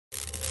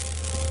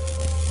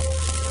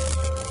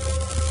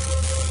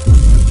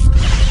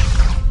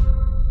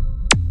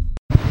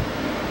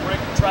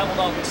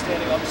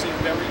notwithstanding, obviously a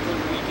very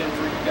good weekend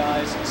for you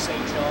guys in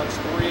St. John's.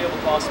 3 of a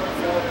possible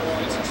 4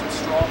 points and some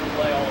strong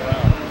play all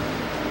around.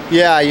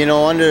 Yeah, you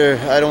know,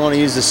 I don't want to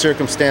use the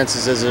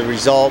circumstances as a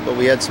result, but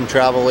we had some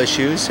travel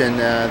issues, and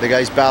the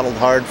guys battled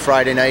hard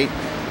Friday night.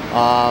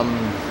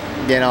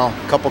 You know,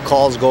 a couple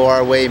calls go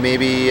our way.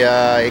 Maybe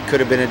it could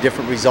have been a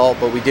different result,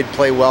 but we did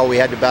play well. We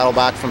had to battle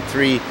back from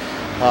 3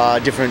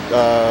 different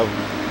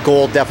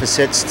goal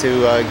deficits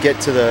to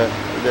get to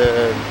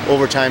the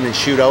overtime and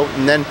shootout.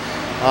 And then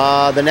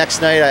the next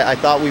night, I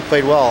thought we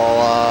played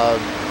well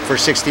for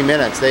 60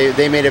 minutes.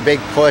 They made a big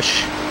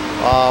push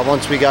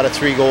once we got a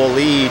 3-goal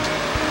lead.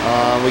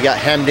 We got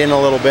hemmed in a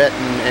little bit,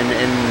 and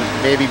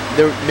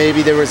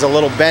maybe there was a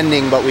little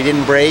bending, but we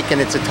didn't break. And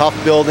it's a tough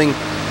building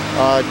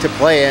to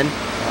play in.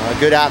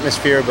 Good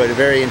atmosphere, but a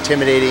very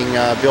intimidating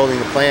building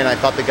to play in. I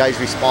thought the guys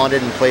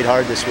responded and played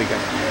hard this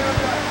weekend.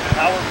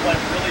 Power play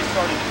really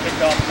started to pick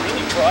up,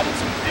 really brought in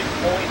some big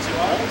points in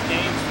both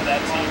games for that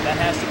team. That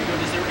has to be good.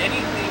 Is there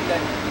anything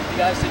that you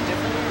guys did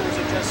differently, or is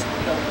it just,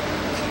 you know,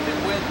 keep it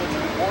with what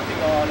you've been working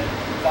on and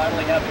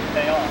finally having it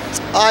pay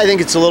off? I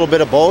think it's a little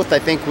bit of both. I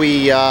think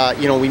we,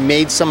 you know, we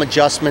made some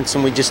adjustments,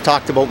 and we just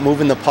talked about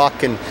moving the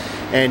puck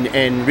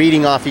and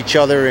reading off each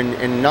other,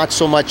 and not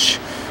so much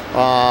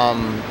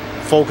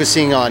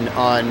focusing on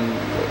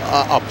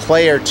a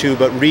play or two,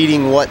 but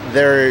reading what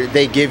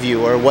they give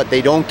you or what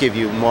they don't give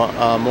you,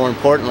 more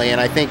importantly. And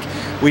I think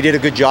we did a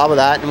good job of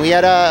that, and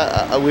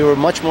we were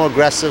much more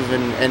aggressive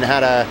and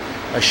had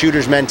a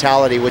shooter's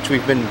mentality, which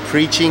we've been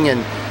preaching.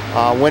 And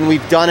when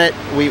we've done it,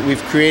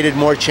 we've created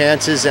more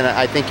chances, and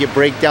I think you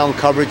break down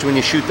coverage when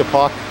you shoot the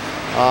puck.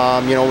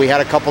 You know, we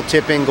had a couple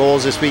tip-in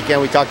goals this weekend.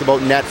 We talked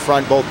about net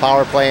front, both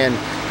power play and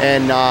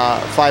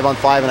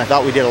 5-on-5, and I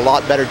thought we did a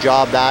lot better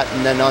job that.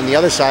 And then on the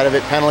other side of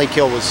it, penalty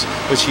kill was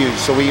huge.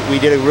 So we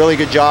did a really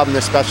good job in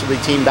the specialty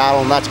team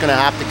battle, and that's going to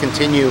have to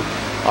continue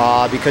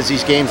because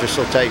these games are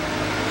so tight.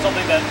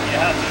 Something that you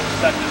have to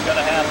expect is going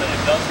to happen.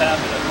 It does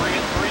happen. A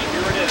 3-3,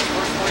 here it is.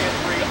 First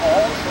 3-3,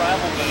 all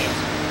travel games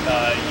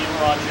in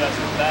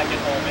Rochester, back at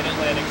home in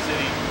Atlantic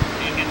City.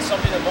 It's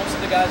something that most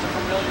of the guys are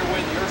familiar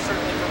with. You're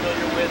certainly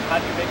familiar with. How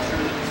do you make sure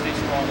that you stay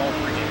strong all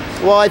 3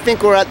 games? Well, I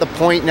think we're at the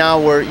point now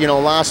where, you know,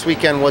 last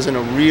weekend wasn't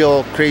a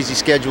real crazy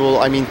schedule.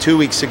 I mean, 2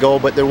 weeks ago,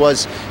 but there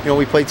was, you know,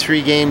 we played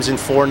 3 games in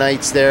 4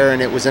 nights there,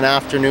 and it was an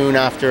afternoon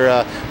after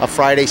a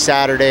Friday,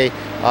 Saturday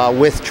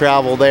with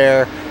travel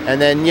there.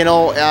 And then, you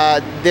know,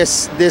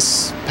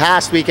 this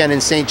past weekend in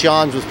St.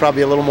 John's was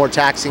probably a little more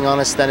taxing on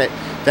us than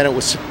it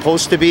was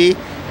supposed to be.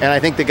 And I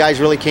think the guys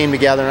really came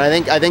together.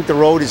 And I think the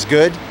road is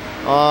good.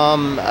 We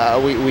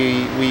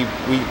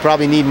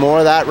probably need more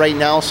of that right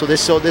now. So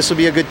this will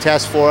be a good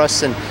test for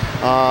us. And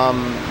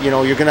you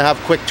know, you're going to have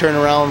quick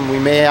turnaround. We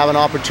may have an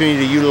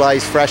opportunity to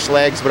utilize fresh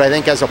legs. But I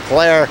think as a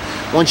player,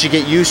 once you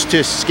get used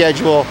to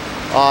schedule,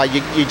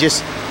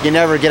 you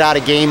never get out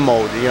of game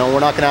mode. You know, we're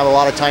not going to have a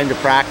lot of time to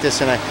practice.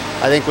 And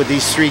I think with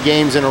these 3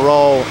 games in a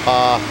row,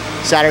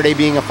 Saturday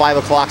being a 5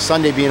 o'clock,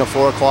 Sunday being a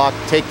 4 o'clock,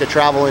 take the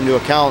travel into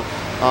account.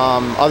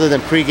 Other than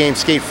pregame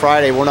skate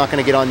Friday, we're not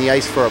going to get on the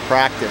ice for a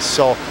practice.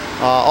 So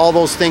all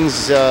those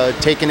things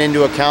taken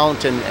into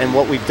account, and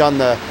what we've done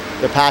the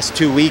past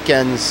 2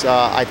 weekends,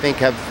 I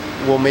think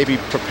will maybe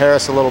prepare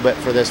us a little bit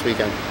for this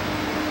weekend.